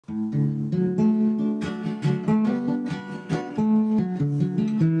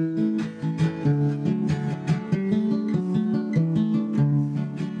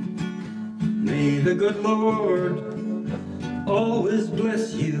good Lord always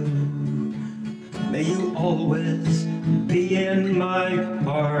bless you. May you always be in my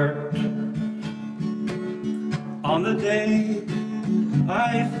heart. On the day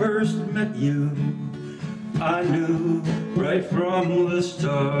I first met you, I knew right from the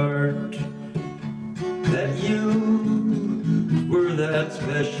start that you were that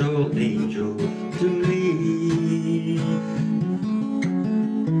special angel to me.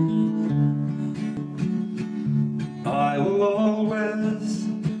 I will always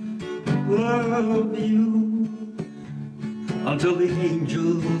love you until the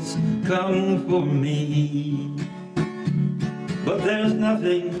angels come for me. But there's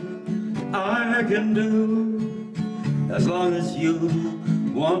nothing I can do as long as you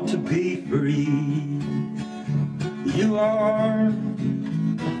want to be free. You are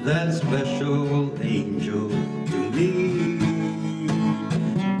that special angel to me.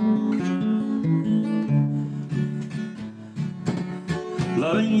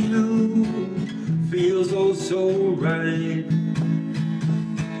 Loving you feels oh so right.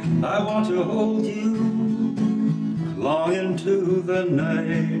 I want to hold you long into the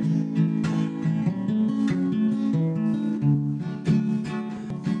night.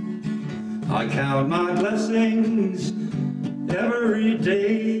 I count my blessings every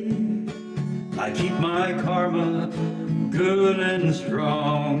day. I keep my karma good and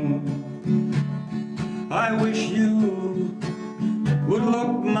strong. I wish you would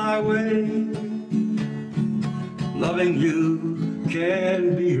look my way. Loving you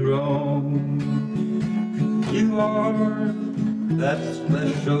can't be wrong. You are that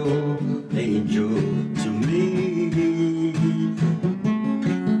special angel to me.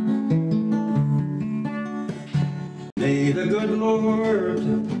 May the good Lord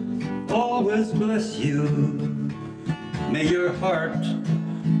always bless you. May your heart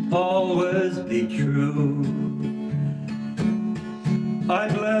always be true. I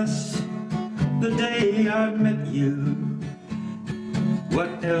bless the day I met you.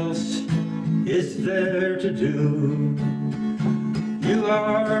 What else is there to do? You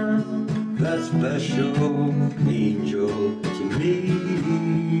are that special angel to me.